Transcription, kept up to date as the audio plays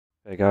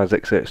Hey guys,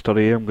 it's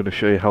ToDDy here. I'm going to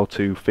show you how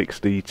to fix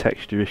the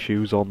texture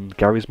issues on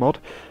GarrysMod.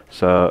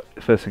 So,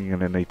 the first thing you're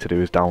going to need to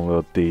do is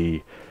download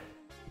the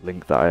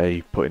link that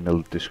I put in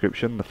the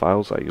description, the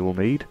files that you'll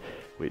need,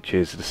 which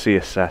is the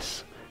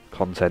CSS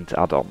content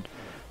add-on.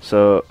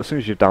 So, as soon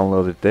as you've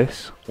downloaded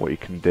this, what you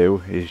can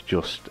do is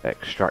just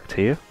extract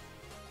here.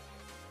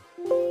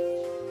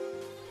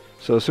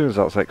 So as soon as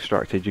that's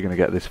extracted, you're going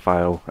to get this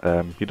file.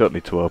 You don't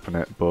need to open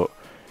it, but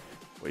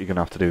what you're going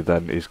to have to do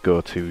then is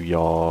go to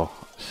your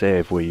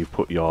save where you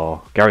put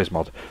your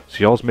GarrysMod. So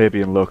yours may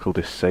be in local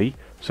disk C,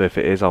 so if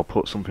it is, I'll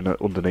put something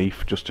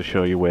underneath just to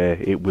show you where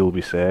it will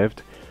be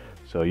saved.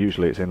 So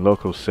usually it's in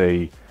local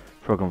C,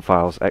 program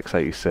files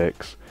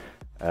x86,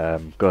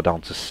 go down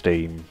to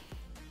Steam,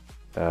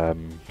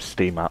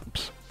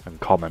 steamapps and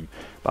common,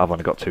 but I've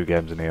only got 2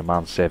 games in here.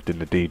 Mine's saved in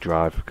the D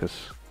drive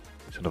because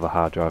it's another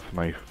hard drive for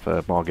me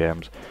for more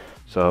games.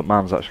 So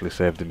mine's actually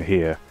saved in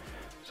here.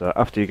 So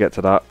after you get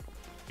to that,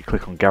 you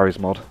click on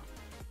GarrysMod,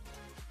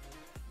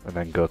 and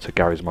then go to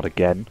GarrysMod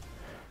again,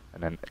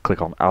 and then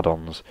click on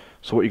addons.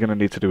 So what you're going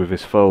to need to do with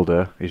this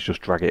folder is just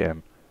drag it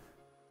in.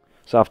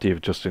 So after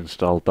you've just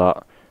installed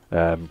that,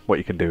 what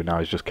you can do now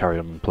is just carry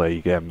on and play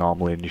your game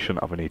normally, and you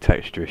shouldn't have any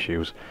texture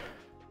issues.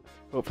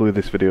 Hopefully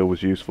this video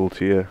was useful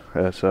to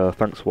you, so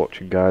thanks for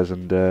watching guys,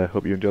 and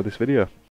hope you enjoyed this video.